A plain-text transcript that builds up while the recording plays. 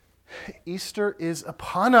Easter is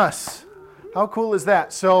upon us. How cool is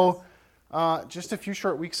that? So, just a few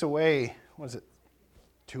short weeks away, what is it,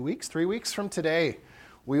 2 weeks, 3 weeks from today,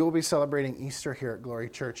 we will be celebrating Easter here at Glory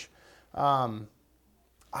Church.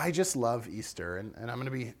 I just love Easter, and I'm going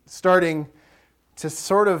to be starting to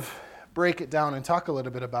sort of break it down and talk a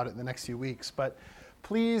little bit about it in the next few weeks. But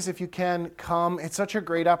please, if you can, come. It's such a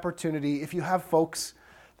great opportunity. If you have folks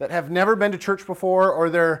that have never been to church before or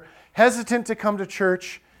they're hesitant to come to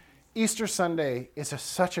church, Easter Sunday is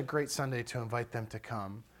such a great Sunday to invite them to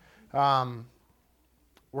come.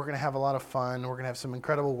 We're going to have a lot of fun. We're going to have some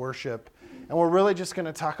incredible worship. And we're really just going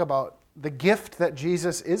to talk about the gift that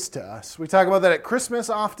Jesus is to us. We talk about that at Christmas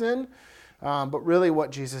often, but really what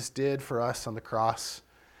Jesus did for us on the cross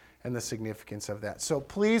and the significance of that. So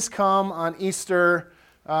please come on Easter.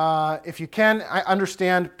 If you can, I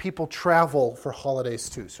understand people travel for holidays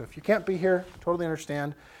too. So if you can't be here, totally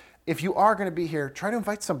understand. If you are going to be here, try to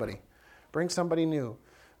invite somebody. Bring somebody new.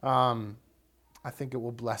 I think it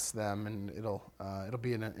will bless them, and it'll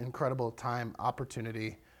be an incredible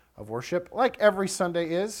opportunity of worship, like every Sunday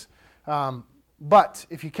is. But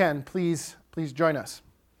if you can, please join us.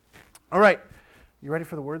 All right, you ready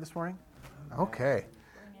for the word this morning? Okay,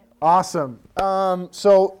 awesome.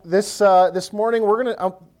 So this morning we're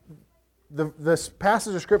gonna this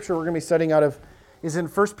passage of scripture we're gonna be studying out of is in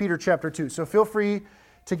 1 Peter chapter 2. So feel free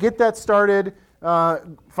to get that started.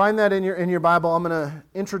 Find that in your Bible. I'm going to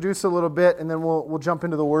introduce a little bit, and then we'll jump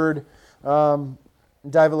into the Word, and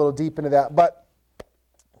dive a little deep into that. But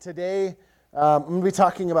today, I'm going to be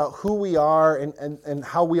talking about who we are and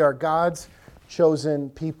how we are God's chosen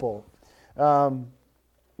people.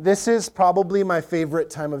 This is probably my favorite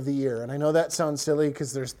time of the year, and I know that sounds silly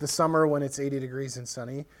because there's the summer when it's 80 degrees and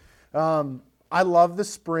sunny. I love the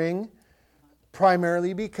spring.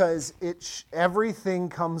 Primarily because everything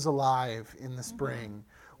comes alive in the spring.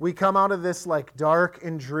 We come out of this like dark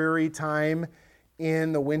and dreary time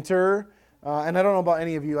in the winter. And I don't know about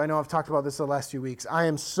any of you. I know I've talked about this the last few weeks. I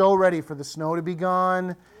am so ready for the snow to be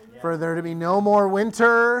gone, for there to be no more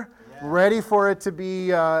winter, ready for it to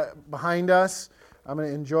be behind us. I'm going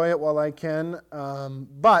to enjoy it while I can.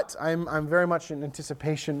 But I'm very much in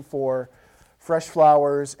anticipation for fresh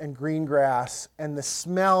flowers and green grass and the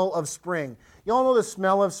smell of spring. You all know the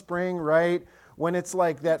smell of spring, right? When it's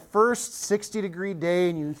like that first 60-degree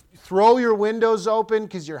day and you throw your windows open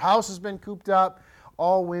because your house has been cooped up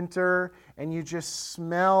all winter and you just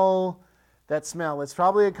smell that smell. It's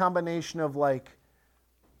probably a combination of like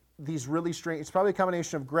these really strange, it's probably a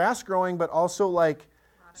combination of grass growing, but also like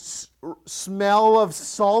smell of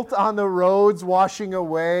salt on the roads washing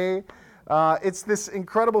away. It's this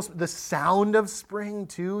incredible, the sound of spring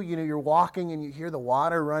too. You know, you're walking and you hear the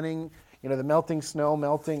water running, you know, the melting snow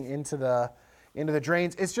melting into the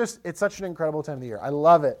drains. It's such an incredible time of the year. I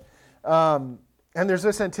love it. And there's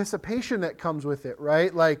this anticipation that comes with it,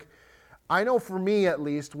 right? Like, I know for me at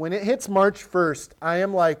least, when it hits March 1st, I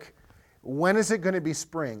am like, when is it going to be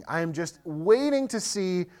spring? I am just waiting to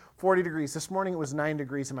see 40 degrees. This morning it was 9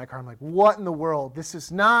 degrees in my car. I'm like, what in the world? This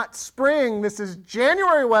is not spring. This is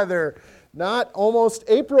January weather, not almost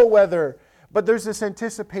April weather. But there's this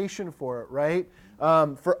anticipation for it, right?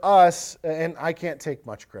 For us, and I can't take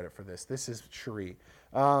much credit for this. This is Cherie.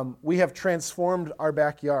 We have transformed our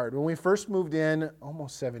backyard. When we first moved in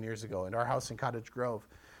almost 7 years ago in our house in Cottage Grove,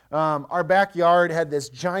 our backyard had this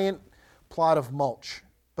giant plot of mulch.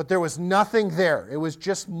 But there was nothing there. It was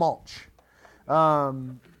just mulch.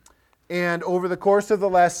 And over the course of the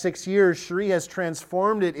last 6 years, Cherie has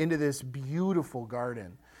transformed it into this beautiful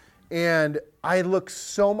garden. And I look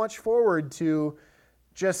so much forward to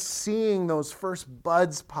just seeing those first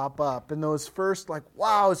buds pop up and those first like,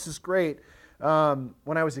 wow, this is great.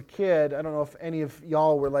 When I was a kid, I don't know if any of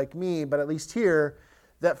y'all were like me, but at least here,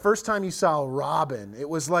 that first time you saw a robin, it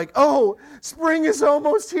was like, oh, spring is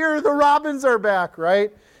almost here. The robins are back,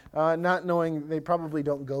 right? Not knowing they probably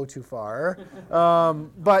don't go too far.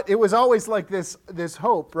 But it was always like this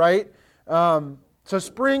hope, right? So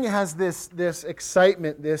spring has this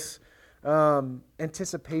excitement, this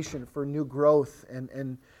anticipation for new growth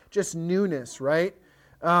and just newness, right?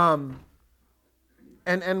 And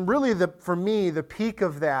really, for me, the peak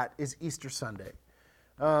of that is Easter Sunday.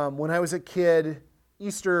 When I was a kid,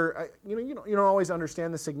 Easter, you don't always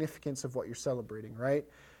understand the significance of what you're celebrating, right?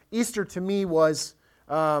 Easter to me was,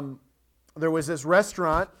 there was this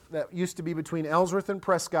restaurant that used to be between Ellsworth and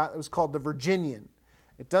Prescott. It was called the Virginian.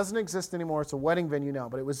 It doesn't exist anymore. It's a wedding venue now,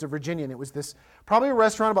 but it was the Virginian. It was this, probably a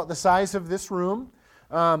restaurant about the size of this room,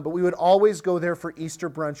 but we would always go there for Easter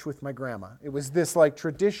brunch with my grandma. It was this like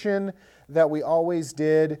tradition that we always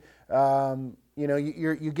did.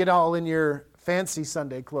 You get all in your fancy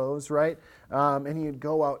Sunday clothes, right? And you'd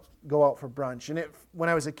go out for brunch. And when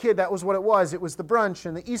I was a kid, that was what it was. It was the brunch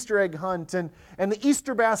and the Easter egg hunt and the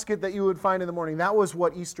Easter basket that you would find in the morning. That was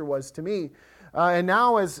what Easter was to me. And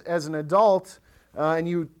now as an adult, when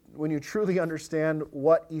you truly understand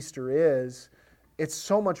what Easter is, it's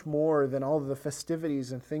so much more than all of the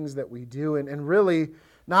festivities and things that we do. And really,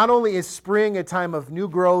 not only is spring a time of new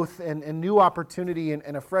growth and new opportunity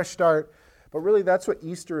and a fresh start, but really that's what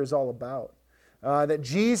Easter is all about. That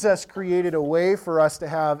Jesus created a way for us to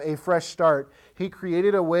have a fresh start. He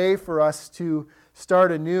created a way for us to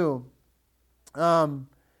start anew. And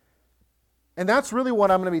that's really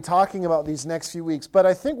what I'm going to be talking about these next few weeks. But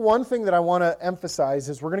I think one thing that I want to emphasize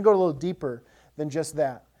is we're going to go a little deeper than just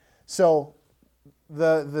that. So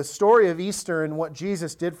the story of Easter and what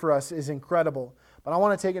Jesus did for us is incredible. But I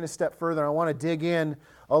want to take it a step further. I want to dig in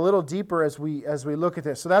a little deeper as we look at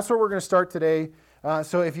this. So that's where we're going to start today.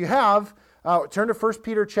 So if you have, turn to 1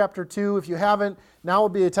 Peter chapter 2. If you haven't, now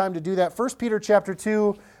would be a time to do that. 1 Peter chapter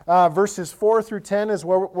 2, verses 4 through 10 is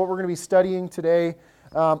what we're going to be studying today.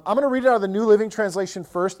 I'm going to read it out of the New Living Translation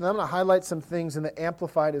first, and then I'm going to highlight some things in the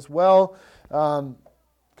Amplified as well,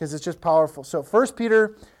 because it's just powerful. So 1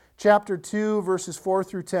 Peter chapter 2, verses 4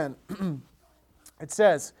 through 10. It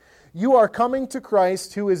says, "You are coming to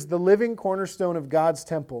Christ, who is the living cornerstone of God's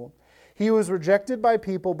temple. He was rejected by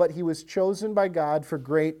people, but he was chosen by God for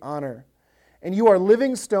great honor. And you are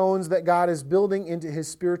living stones that God is building into his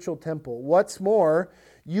spiritual temple. What's more,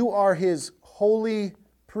 you are his holy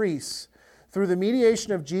priests. Through the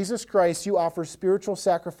mediation of Jesus Christ, you offer spiritual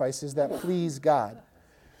sacrifices that please God.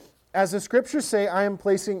 As the scriptures say, I am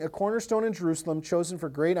placing a cornerstone in Jerusalem, chosen for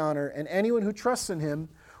great honor, and anyone who trusts in him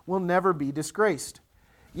will never be disgraced.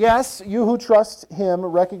 Yes, you who trust him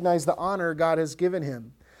recognize the honor God has given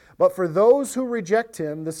him. But for those who reject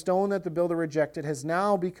him, the stone that the builder rejected has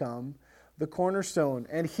now become the cornerstone.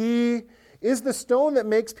 And he is the stone that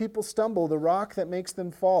makes people stumble, the rock that makes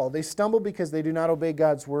them fall. They stumble because they do not obey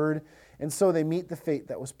God's word, and so they meet the fate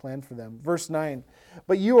that was planned for them." Verse 9,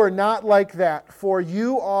 "But you are not like that, for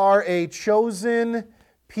you are a chosen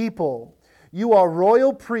people. You are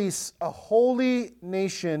royal priests, a holy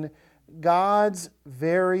nation, God's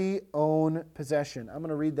very own possession." I'm going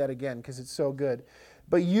to read that again because it's so good.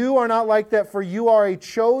 "But you are not like that, for you are a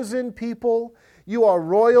chosen people. You are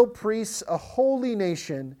royal priests, a holy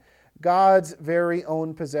nation, God's very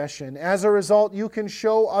own possession. As a result, you can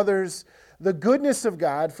show others the goodness of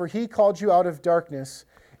God, for he called you out of darkness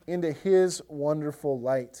into his wonderful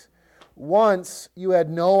light. Once you had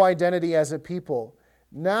no identity as a people.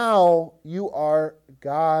 Now you are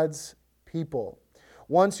God's people.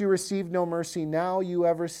 Once you received no mercy. Now you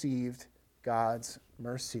have received God's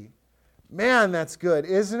mercy." Man, that's good,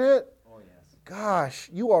 isn't it? Oh, yes. Gosh,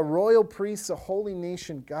 you are royal priests, a holy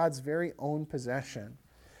nation, God's very own possession.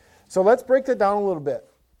 So let's break that down a little bit.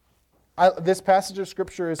 This passage of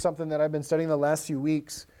Scripture is something that I've been studying the last few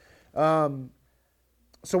weeks.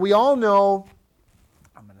 So we all know,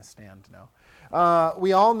 I'm going to stand now.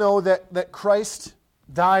 We all know that Christ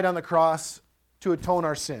died on the cross to atone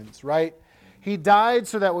our sins, right? He died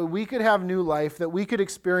so that we could have new life, that we could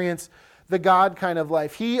experience the God kind of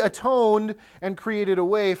life. He atoned and created a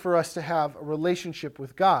way for us to have a relationship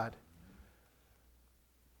with God.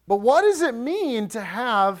 But what does it mean to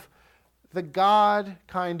have the God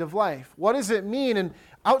kind of life? What does it mean? And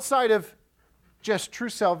outside of just true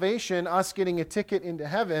salvation, us getting a ticket into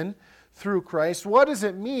heaven through Christ, what does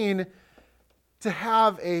it mean to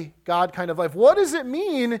have a God kind of life? What does it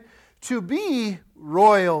mean to be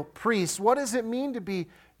royal priests? What does it mean to be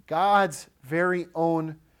God's very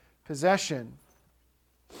own possession?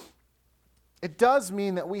 It does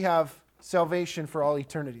mean that we have salvation for all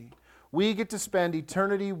eternity. We get to spend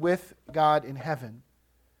eternity with God in heaven.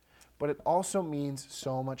 But it also means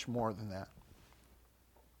so much more than that.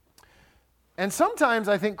 And sometimes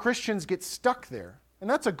I think Christians get stuck there. And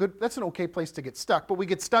that's an okay place to get stuck, but we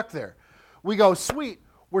get stuck there. We go, sweet,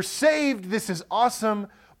 we're saved, this is awesome,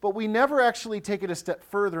 but we never actually take it a step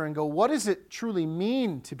further and go, what does it truly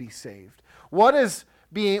mean to be saved? What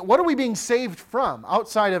are we being saved from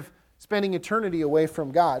outside of spending eternity away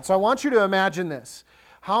from God? So I want you to imagine this.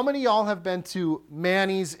 How many of y'all have been to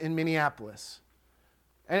Manny's in Minneapolis?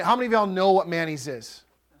 And how many of y'all know what Manny's is?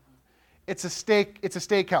 It's a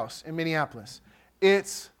steakhouse in Minneapolis.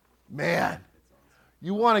 Man,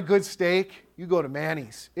 you want a good steak, you go to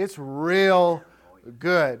Manny's. It's real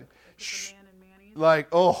good. Like,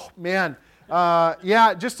 oh, man.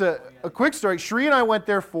 Yeah, just a quick story. Sheree and I went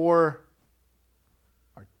there for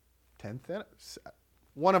our 10th,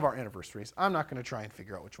 one of our anniversaries. I'm not going to try and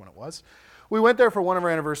figure out which one it was. We went there for one of our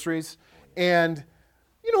anniversaries, and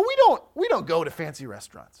we don't go to fancy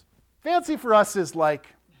restaurants. Fancy for us is like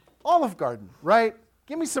Olive Garden, right?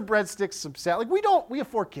 Give me some breadsticks, some salad. Like we have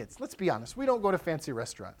 4 kids. Let's be honest. We don't go to fancy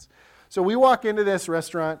restaurants. So we walk into this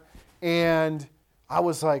restaurant and I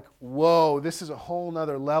was like, whoa, this is a whole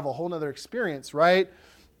nother level, whole nother experience, right?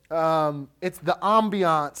 It's the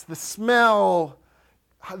ambiance, the smell,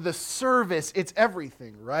 the service, it's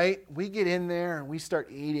everything, right? We get in there and we start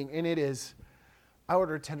eating, and I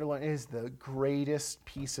ordered a tenderloin. It is the greatest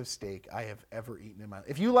piece of steak I have ever eaten in my life.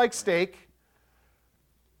 If you like steak,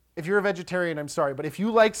 if you're a vegetarian, I'm sorry, but if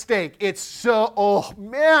you like steak, it's so, oh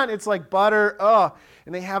man, it's like butter,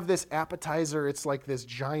 and they have this appetizer. It's like this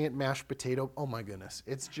giant mashed potato. Oh my goodness,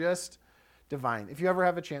 it's just divine. If you ever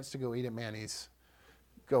have a chance to go eat at Manny's,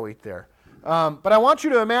 go eat there. But I want you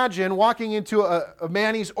to imagine walking into a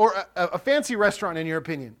Manny's or a fancy restaurant, in your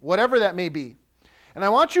opinion, whatever that may be. And I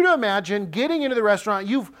want you to imagine getting into the restaurant.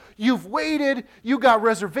 You've waited, you got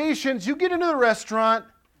reservations, you get into the restaurant,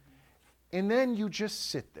 and then you just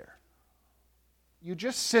sit there. You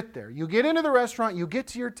just sit there. You get into the restaurant, you get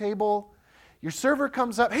to your table, your server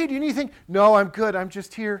comes up, hey, do you need anything? No, I'm good, I'm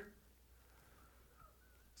just here.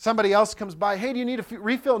 Somebody else comes by, hey, do you need a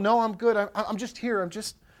refill? No, I'm good, I'm just here, I'm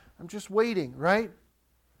just waiting, right?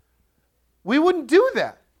 We wouldn't do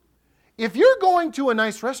that. If you're going to a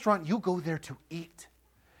nice restaurant, you go there to eat.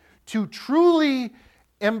 To truly,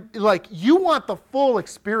 you want the full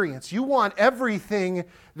experience. You want everything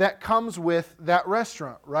that comes with that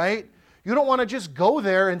restaurant, right? You don't want to just go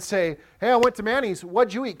there and say, hey, I went to Manny's.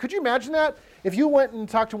 What'd you eat? Could you imagine that? If you went and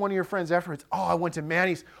talked to one of your friends afterwards, oh, I went to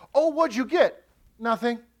Manny's. Oh, what'd you get?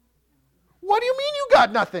 Nothing. What do you mean you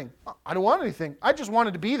got nothing? I don't want anything. I just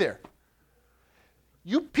wanted to be there.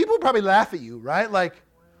 People probably laugh at you, right? Like,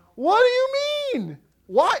 what do you mean?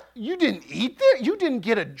 What? You didn't eat there? You didn't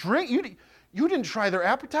get a drink? You didn't try their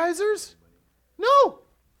appetizers? No.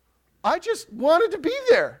 I just wanted to be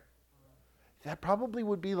there. That probably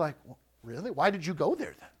would be like, well, really? Why did you go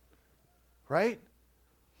there then? Right?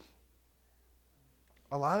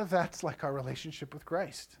 A lot of that's like our relationship with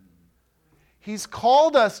Christ. He's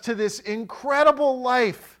called us to this incredible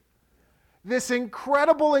life, this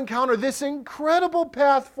incredible encounter, this incredible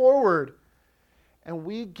path forward. And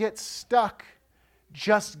we get stuck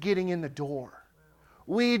just getting in the door.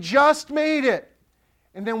 We just made it.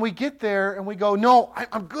 And then we get there and we go, no,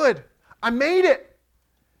 I'm good. I made it.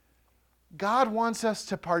 God wants us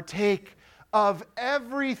to partake of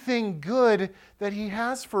everything good that He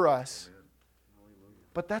has for us.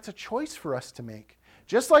 But that's a choice for us to make.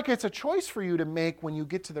 Just like it's a choice for you to make when you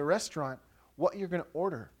get to the restaurant, what you're going to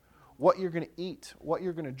order, what you're going to eat, what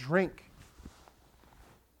you're going to drink.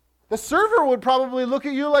 The server would probably look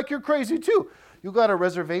at you like you're crazy too. You got a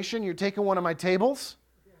reservation, you're taking one of my tables,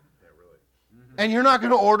 and you're not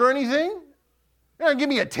going to order anything? You're going to give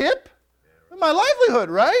me a tip? My livelihood,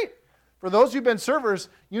 right? For those who've been servers,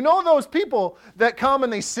 you know those people that come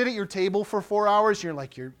and they sit at your table for 4 hours. You're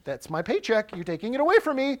like, that's my paycheck. You're taking it away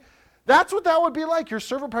from me. That's what that would be like. Your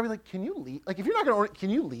server would probably be like, can you leave? Like, if you're not going to order, can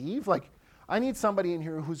you leave? Like, I need somebody in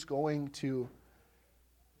here who's going to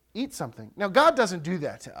eat something. Now, God doesn't do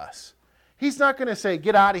that to us. He's not going to say,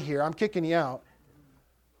 get out of here, I'm kicking you out.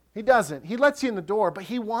 He doesn't. He lets you in the door, but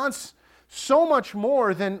He wants so much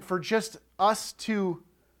more than for just us to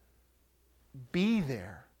be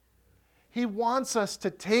there. He wants us to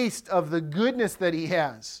taste of the goodness that He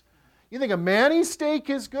has. You think a Manny's steak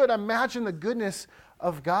is good? Imagine the goodness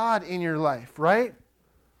of God in your life, right?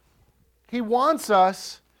 He wants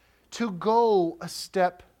us to go a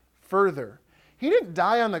step further. He didn't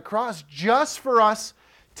die on the cross just for us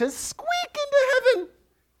to squeak into heaven.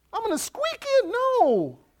 I'm going to squeak in.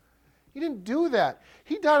 No. He didn't do that.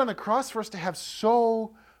 He died on the cross for us to have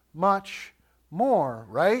so much more,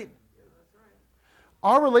 right?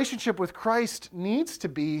 Our relationship with Christ needs to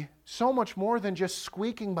be so much more than just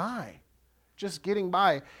squeaking by, just getting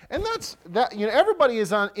by. And everybody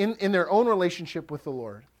is in their own relationship with the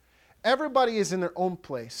Lord. Everybody is in their own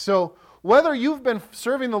place. So whether you've been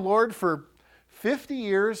serving the Lord for 50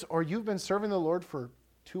 years or you've been serving the Lord for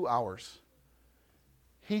 2 hours,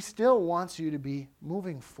 He still wants you to be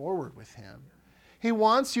moving forward with Him. He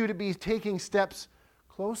wants you to be taking steps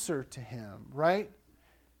closer to Him, right?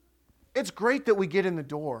 It's great that we get in the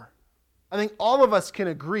door. I think all of us can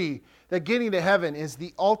agree that getting to heaven is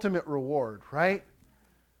the ultimate reward, right?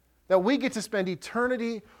 That we get to spend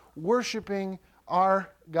eternity worshiping our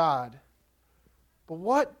God. But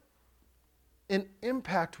what an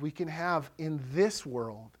impact we can have in this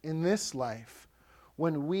world, in this life,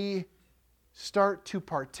 when we start to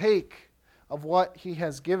partake of what He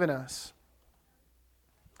has given us.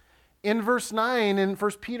 In verse 9 in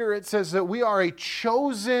 1 Peter, it says that we are a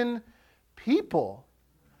chosen people.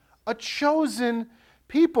 A chosen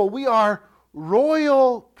people. We are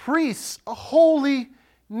royal priests, a holy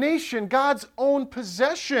nation, God's own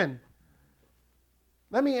possession.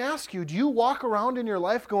 Let me ask you, do you walk around in your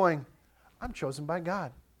life going, I'm chosen by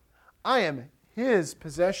God. I am His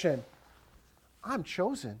possession. I'm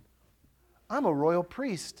chosen. I'm a royal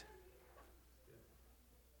priest.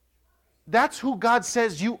 That's who God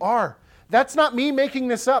says you are. That's not me making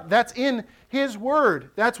this up. That's in His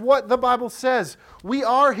Word. That's what the Bible says. We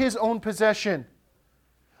are His own possession.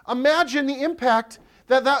 Imagine the impact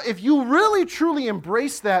that if you really truly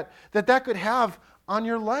embrace that could have on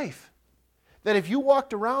your life. That if you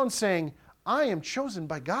walked around saying, I am chosen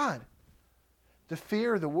by God, the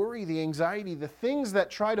fear, the worry, the anxiety, the things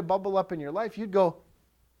that try to bubble up in your life, you'd go,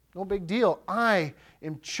 no big deal. I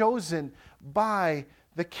am chosen by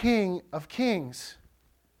the King of Kings.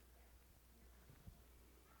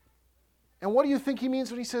 And what do you think he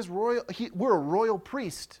means when he says royal? We're a royal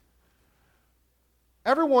priest.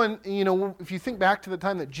 Everyone, if you think back to the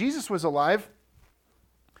time that Jesus was alive,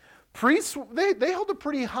 priests, they held a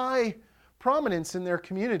pretty high prominence in their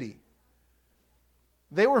community.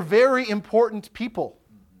 They were very important people.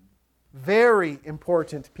 Very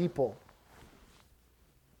important people.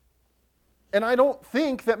 And I don't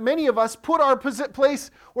think that many of us put our place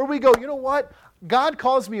where we go, you know what? God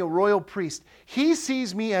calls me a royal priest. He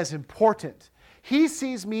sees me as important. He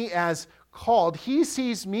sees me as called. He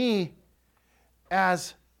sees me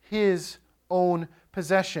as His own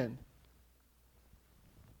possession.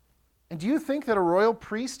 And do you think that a royal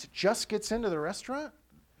priest just gets into the restaurant?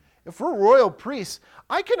 If we're royal priests,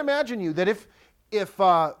 I can imagine you that if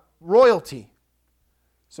royalty,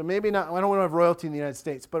 so maybe not, I don't want to have royalty in the United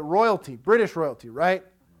States, but royalty, British royalty, right?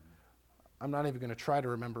 I'm not even going to try to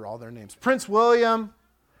remember all their names. Prince William,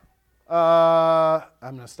 I'm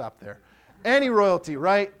going to stop there. Any royalty,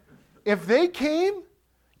 right? If they came,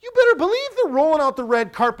 you better believe they're rolling out the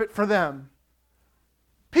red carpet for them.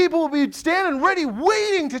 People will be standing ready,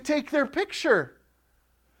 waiting to take their picture.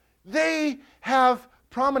 They have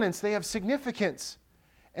prominence. They have significance.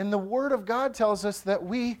 And the Word of God tells us that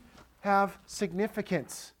we have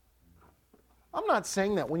significance. I'm not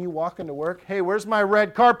saying that when you walk into work, hey, where's my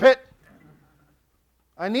red carpet?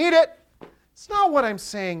 I need it. It's not what I'm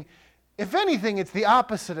saying. If anything, it's the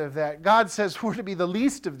opposite of that. God says we're to be the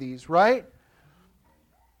least of these, right?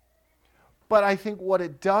 But I think what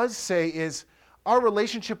it does say is our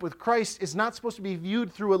relationship with Christ is not supposed to be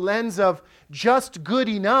viewed through a lens of just good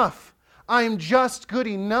enough. I am just good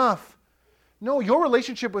enough. No, your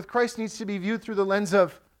relationship with Christ needs to be viewed through the lens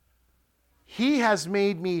of He has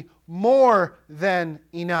made me more than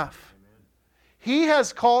enough. Amen. He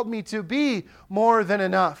has called me to be more than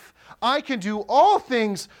enough. I can do all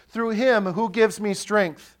things through Him who gives me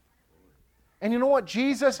strength. And you know what?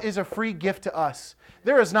 Jesus is a free gift to us.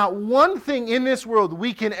 There is not one thing in this world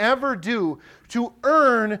we can ever do to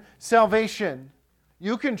earn salvation.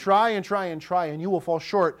 You can try and try and try, and you will fall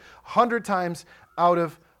short 100 times out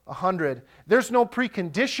of 100. There's no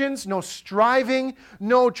preconditions, no striving,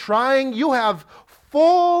 no trying. You have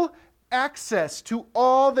full access to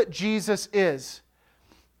all that Jesus is.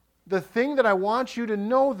 The thing that I want you to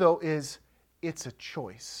know, though, is it's a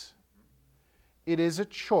choice. It is a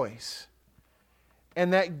choice.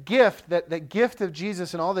 And that gift, that gift of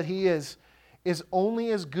Jesus and all that He is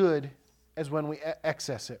only as good as when we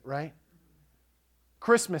access it, right?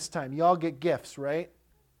 Christmas time, you all get gifts, right?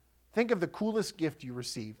 Think of the coolest gift you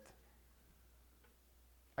received.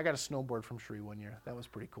 I got a snowboard from Sri one year. That was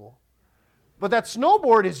pretty cool. But that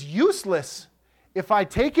snowboard is useless if I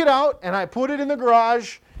take it out and I put it in the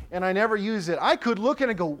garage and I never use it. I could look at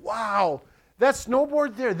it and go, wow, that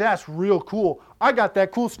snowboard there, that's real cool. I got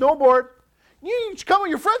that cool snowboard. You come,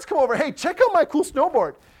 your friends come over, hey, check out my cool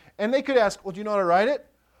snowboard. And they could ask, well, do you know how to ride it?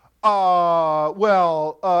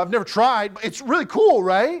 I've never tried, but it's really cool,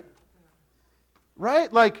 right?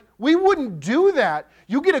 Right? Like, we wouldn't do that.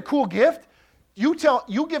 You get a cool gift, you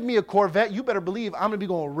give me a Corvette, you better believe I'm going to be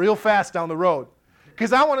going real fast down the road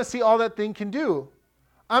because I want to see all that thing can do.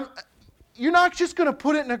 You're not just going to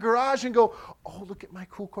put it in a garage and go, oh, look at my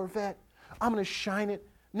cool Corvette. I'm going to shine it,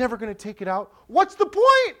 never going to take it out. What's the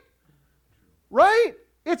point? Right?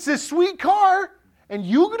 It's this sweet car, and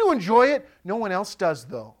you're going to enjoy it. No one else does,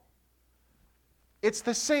 though. It's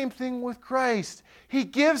the same thing with Christ. He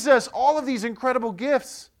gives us all of these incredible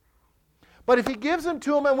gifts. But if He gives them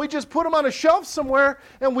to Him and we just put them on a shelf somewhere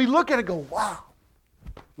and we look at it and go, wow,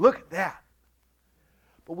 look at that.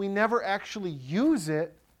 But we never actually use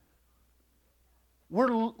it,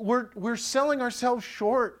 we're selling ourselves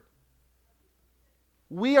short.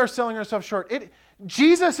 we are selling ourselves short.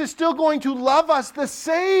 Jesus is still going to love us the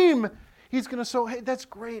same. He's going to say, hey, that's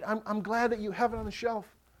great. I'm glad that you have it on the shelf.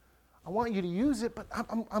 I want you to use it, but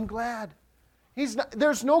I'm glad.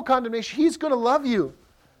 There's no condemnation. He's going to love you.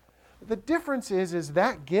 The difference is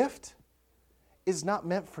that gift is not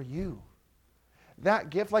meant for you. That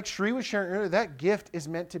gift, like Sri was sharing earlier, that gift is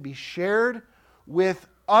meant to be shared with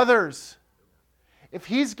others. If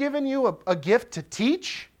He's given you a gift to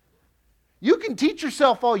teach, you can teach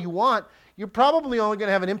yourself all you want. You're probably only going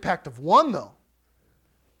to have an impact of one, though.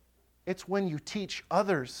 It's when you teach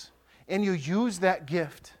others and you use that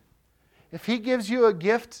gift. If He gives you a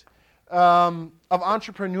gift of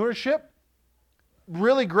entrepreneurship,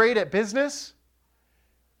 really great at business,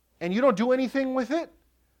 and you don't do anything with it,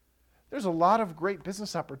 there's a lot of great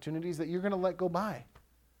business opportunities that you're going to let go by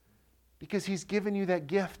because He's given you that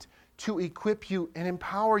gift to equip you and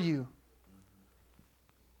empower you.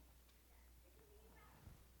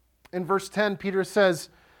 In verse 10, Peter says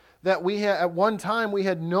that at one time we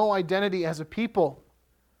had no identity as a people,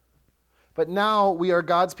 but now we are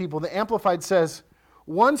God's people. The Amplified says,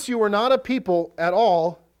 once you were not a people at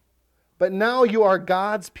all, but now you are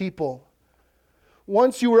God's people.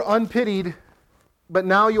 Once you were unpitied, but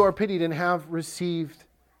now you are pitied and have received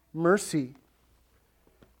mercy.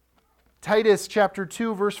 Titus chapter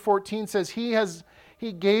 2 verse 14 says,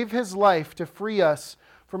 He gave His life to free us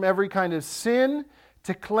from every kind of sin,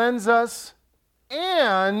 to cleanse us,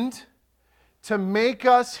 and to make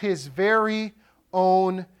us His very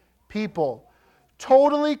own people,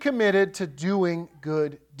 totally committed to doing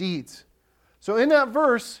good deeds. So in that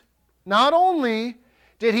verse, not only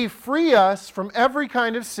did He free us from every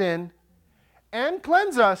kind of sin and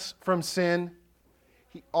cleanse us from sin,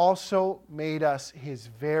 He also made us His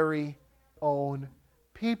very own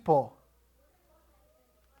people.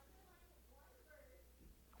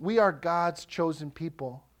 We are God's chosen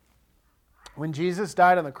people. When Jesus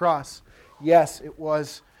died on the cross, yes, it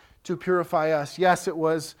was to purify us. Yes, it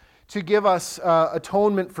was to give us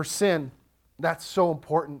atonement for sin. That's so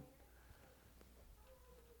important.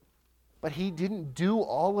 But He didn't do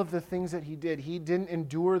all of the things that He did. He didn't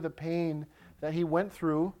endure the pain that He went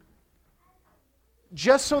through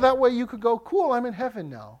just so that way you could go, cool, I'm in heaven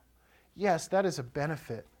now. Yes, that is a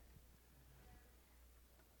benefit.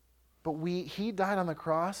 But He died on the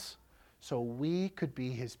cross so we could be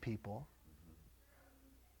His people.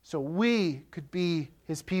 So we could be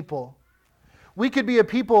His people. We could be a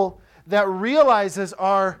people that realizes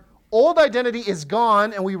our old identity is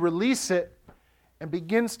gone and we release it and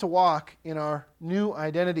begins to walk in our new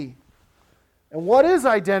identity. And what is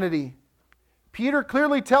identity? Peter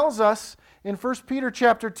clearly tells us in 1 Peter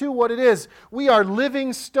chapter 2 what it is. We are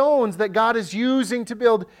living stones that God is using to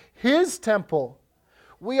build His temple.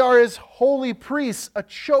 We are His holy priests, a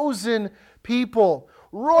chosen people,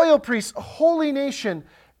 royal priests, a holy nation,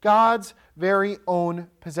 God's very own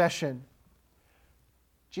possession.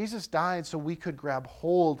 Jesus died so we could grab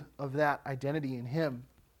hold of that identity in Him.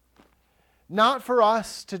 Not for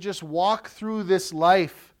us to just walk through this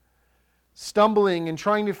life stumbling and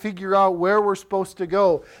trying to figure out where we're supposed to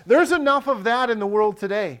go. There's enough of that in the world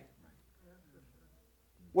today,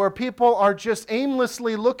 where people are just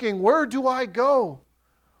aimlessly looking, where do I go?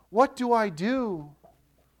 What do I do?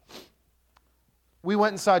 We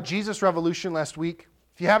went and saw Jesus Revolution last week.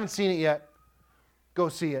 If you haven't seen it yet, go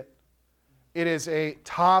see it. It is a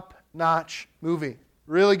top-notch movie.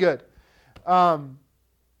 Really good. And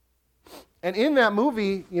in that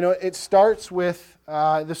movie, it starts with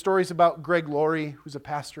the stories about Greg Laurie, who's a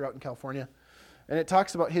pastor out in California. And it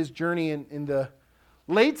talks about his journey in the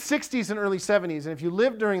late 60s and early 70s. And if you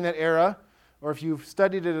lived during that era, or if you've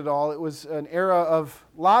studied it at all, it was an era of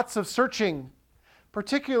lots of searching,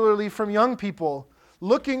 particularly from young people,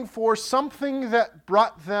 looking for something that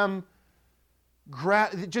brought them,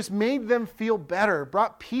 just made them feel better,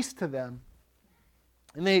 brought peace to them.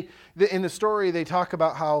 And in the story, they talk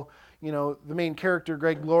about how, the main character,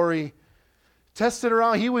 Greg Laurie, tested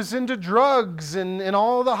around. He was into drugs and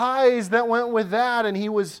all the highs that went with that, and he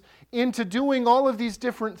was into doing all of these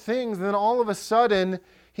different things. And then all of a sudden,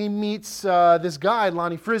 he meets this guy,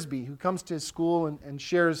 Lonnie Frisbee, who comes to his school and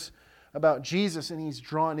shares about Jesus, and he's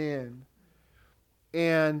drawn in.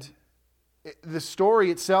 And the story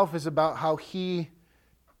itself is about how he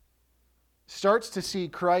starts to see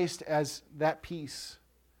Christ as that peace.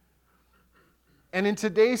 And in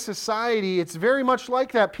today's society, it's very much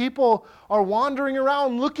like that. People are wandering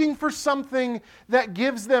around looking for something that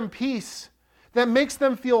gives them peace, that makes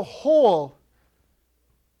them feel whole.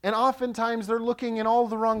 And oftentimes they're looking in all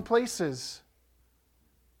the wrong places.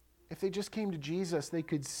 If they just came to Jesus, they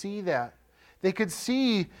could see that. They could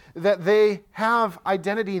see that they have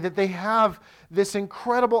identity, that they have this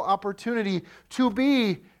incredible opportunity to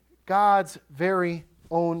be God's very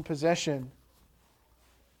own possession.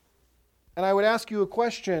 And I would ask you a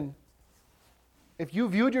question. If you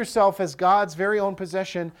viewed yourself as God's very own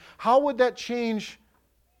possession, how would that change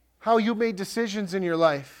how you made decisions in your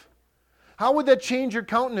life? How would that change your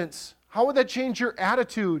countenance? How would that change your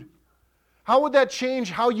attitude? How would that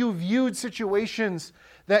change how you viewed situations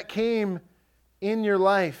that came in your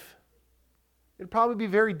life? It'd probably be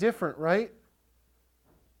very different, right?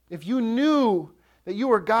 If you knew that you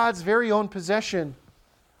were God's very own possession,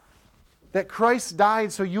 that Christ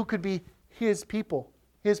died so you could be His people,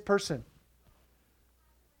 His person,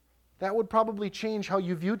 that would probably change how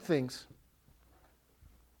you viewed things.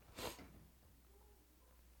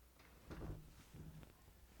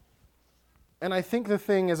 And I think the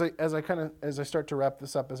thing, as I start to wrap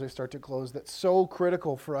this up, as I start to close, that's so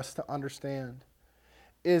critical for us to understand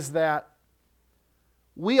is that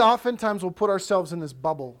we oftentimes will put ourselves in this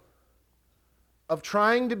bubble of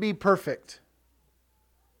trying to be perfect,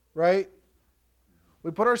 right?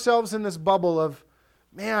 We put ourselves in this bubble of,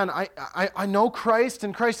 man, I know Christ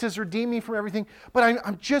and Christ has redeemed me from everything, but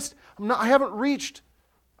I haven't reached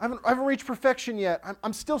perfection yet.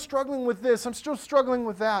 I'm still struggling with this. I'm still struggling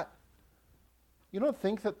with that. You don't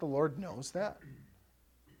think that the Lord knows that?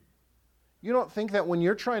 You don't think that when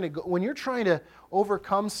you're trying to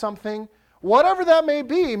overcome something, whatever that may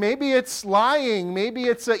be, maybe it's lying, maybe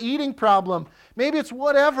it's an eating problem, maybe it's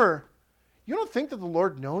whatever. You don't think that the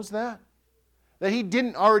Lord knows that? That He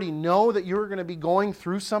didn't already know that you were going to be going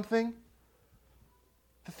through something?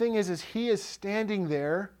 The thing is He is standing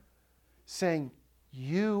there saying,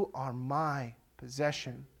 "You are my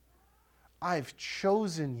possession. I've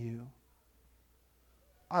chosen you.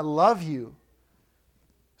 I love you.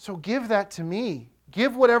 So give that to me.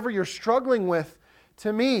 Give whatever you're struggling with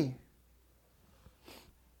to me.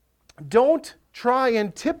 Don't try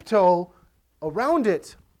and tiptoe around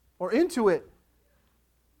it or into it.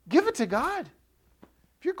 Give it to God.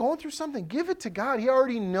 If you're going through something, give it to God. He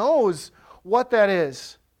already knows what that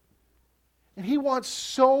is. And He wants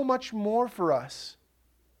so much more for us.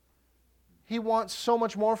 He wants so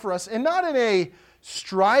much more for us. And not in a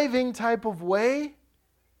striving type of way.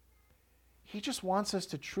 He just wants us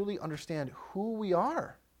to truly understand who we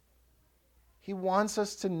are. He wants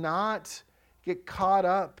us to not get caught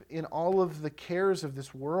up in all of the cares of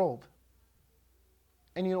this world.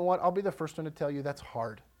 And you know what? I'll be the first one to tell you that's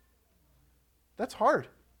hard. That's hard.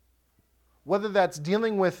 Whether that's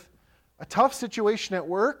dealing with a tough situation at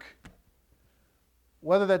work,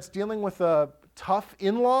 whether that's dealing with a tough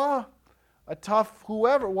in-law, a tough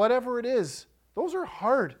whoever, whatever it is, those are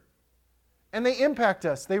hard. And they impact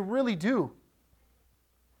us. They really do.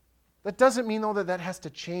 That doesn't mean, though, that has to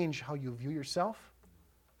change how you view yourself.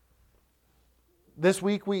 This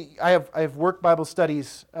week, I have work Bible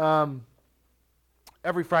studies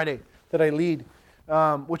every Friday that I lead,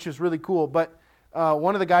 which is really cool. But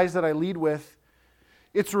one of the guys that I lead with,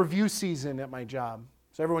 it's review season at my job.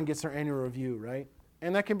 So everyone gets their annual review, right?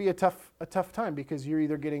 And that can be a tough time because you're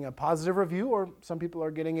either getting a positive review or some people are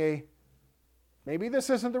getting a, maybe this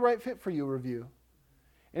isn't the right fit for you review.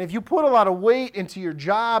 And if you put a lot of weight into your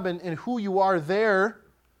job and who you are there,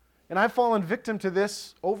 and I've fallen victim to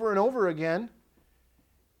this over and over again,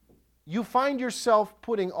 you find yourself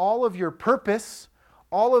putting all of your purpose,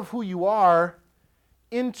 all of who you are,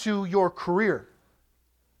 into your career.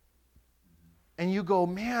 And you go,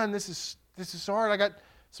 man, this is hard. I got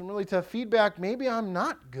some really tough feedback. Maybe I'm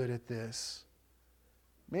not good at this.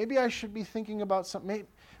 Maybe I should be thinking about something.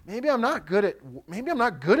 Maybe I'm not good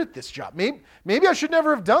at this job. Maybe I should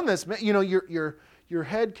never have done this. You know, your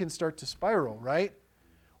head can start to spiral, right?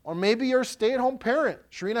 Or maybe you're a stay-at-home parent.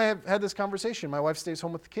 Sheree and I have had this conversation. My wife stays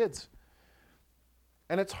home with the kids.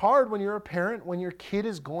 And it's hard when you're a parent, when your kid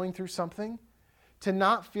is going through something, to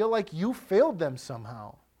not feel like you failed them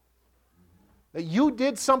somehow. That you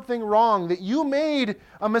did something wrong, that you made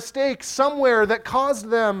a mistake somewhere that caused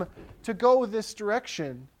them to go this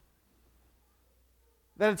direction.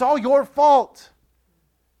 That it's all your fault.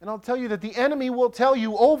 And I'll tell you that the enemy will tell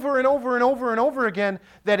you over and over and over and over again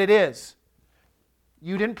that it is.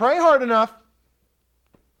 You didn't pray hard enough.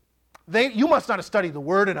 You must not have studied the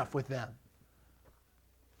Word enough with them.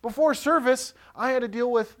 Before service, I had to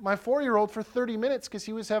deal with my 4-year-old for 30 minutes because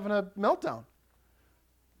he was having a meltdown.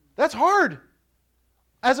 That's hard.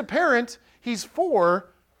 As a parent, he's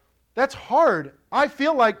 4. That's hard. I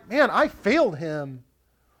feel like, man, I failed him.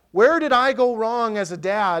 Where did I go wrong as a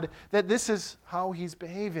dad that this is how he's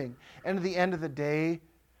behaving? And at the end of the day,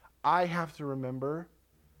 I have to remember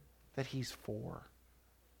that he's 4.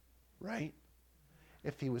 Right?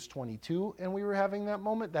 If he was 22 and we were having that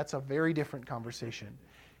moment, that's a very different conversation.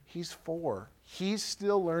 He's 4. He's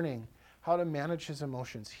still learning how to manage his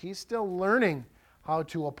emotions. He's still learning how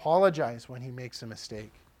to apologize when he makes a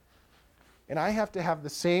mistake. And I have to have the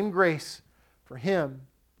same grace for him.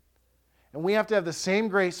 And we have to have the same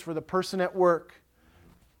grace for the person at work,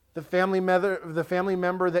 the family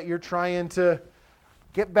member that you're trying to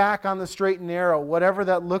get back on the straight and narrow, whatever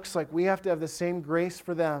that looks like. We have to have the same grace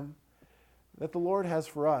for them that the Lord has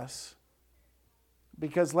for us.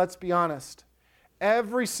 Because let's be honest,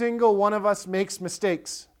 every single one of us makes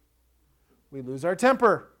mistakes. We lose our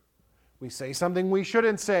temper. We say something we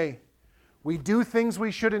shouldn't say. We do things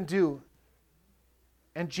we shouldn't do.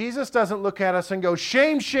 And Jesus doesn't look at us and go,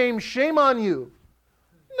 shame, shame, shame on you.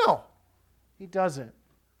 No, he doesn't.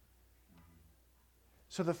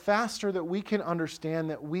 So the faster that we can understand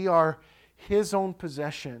that we are his own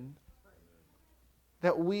possession,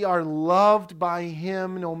 that we are loved by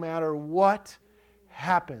him no matter what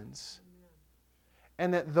happens,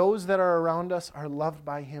 and that those that are around us are loved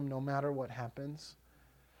by him no matter what happens,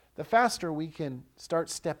 the faster we can start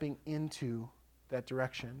stepping into that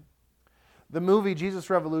direction. The movie Jesus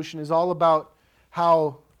Revolution is all about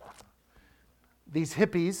how these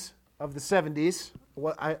hippies of the 70s,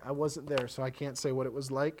 I wasn't there, so I can't say what it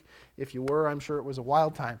was like. If you were, I'm sure it was a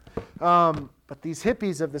wild time. But these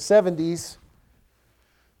hippies of the 70s,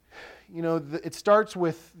 it starts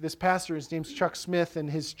with this pastor, his name's Chuck Smith, and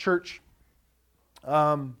his church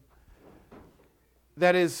that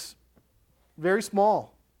is very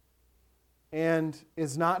small and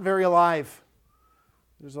is not very alive.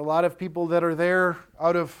 There's a lot of people that are there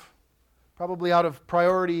probably out of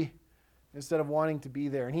priority instead of wanting to be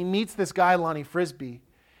there. And he meets this guy, Lonnie Frisbee.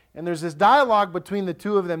 And there's this dialogue between the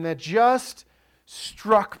two of them that just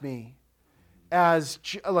struck me as,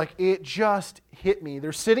 like, it just hit me.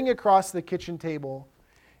 They're sitting across the kitchen table,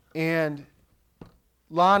 and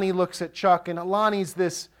Lonnie looks at Chuck, and Lonnie's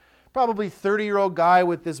this probably 30-year-old guy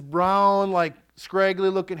with this brown, like,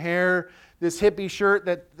 scraggly-looking hair, this hippie shirt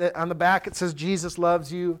that on the back it says, Jesus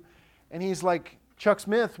loves you. And he's like, Chuck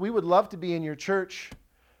Smith, we would love to be in your church,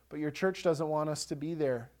 but your church doesn't want us to be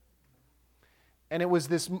there. And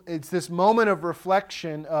it's this moment of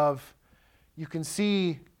reflection of, you can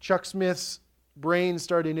see Chuck Smith's brain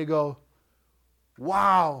starting to go,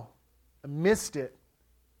 wow, I missed it.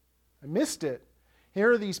 I missed it.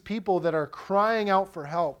 Here are these people that are crying out for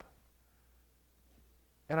help.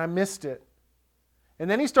 And I missed it. And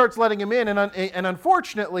then he starts letting him in. And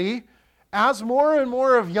unfortunately, as more and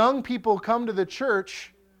more of young people come to the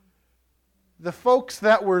church, the folks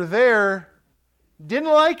that were there didn't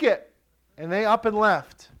like it. And they up and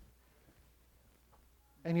left.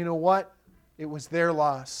 And you know what? It was their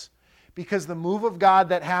loss. Because the move of God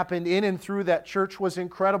that happened in and through that church was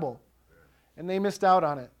incredible. And they missed out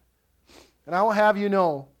on it. And I will have you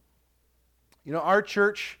know, our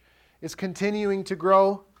church is continuing to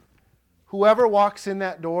grow. Whoever walks in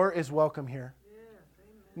that door is welcome here.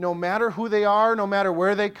 No matter who they are, no matter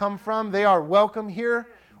where they come from, they are welcome here.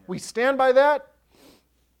 We stand by that.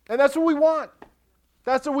 And that's what we want.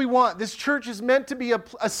 That's what we want. This church is meant to be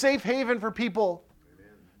a safe haven for people.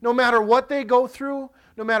 No matter what they go through,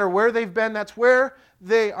 no matter where they've been, that's where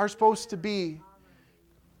they are supposed to be.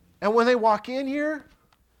 And when they walk in here,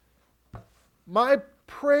 my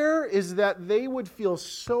prayer is that they would feel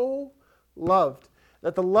so loved,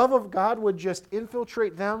 that the love of God would just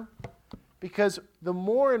infiltrate them, because the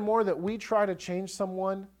more and more that we try to change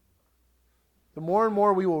someone, the more and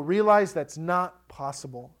more we will realize that's not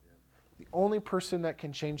possible. The only person that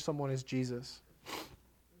can change someone is Jesus.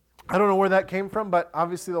 I don't know where that came from, but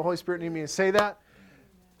obviously the Holy Spirit needed me to say that.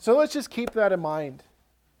 So let's just keep that in mind.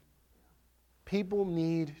 People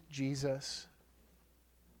need Jesus.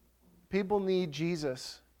 People need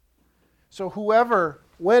Jesus. So whoever,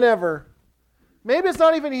 whenever, maybe it's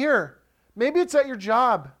not even here. Maybe it's at your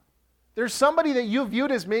job. There's somebody that you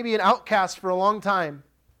viewed as maybe an outcast for a long time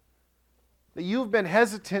that you've been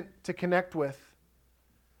hesitant to connect with.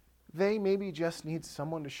 They maybe just need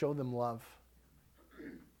someone to show them love.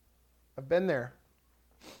 I've been there.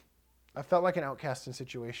 I felt like an outcast in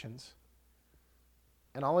situations.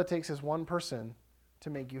 And all it takes is one person to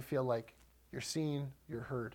make you feel like you're seen, you're heard.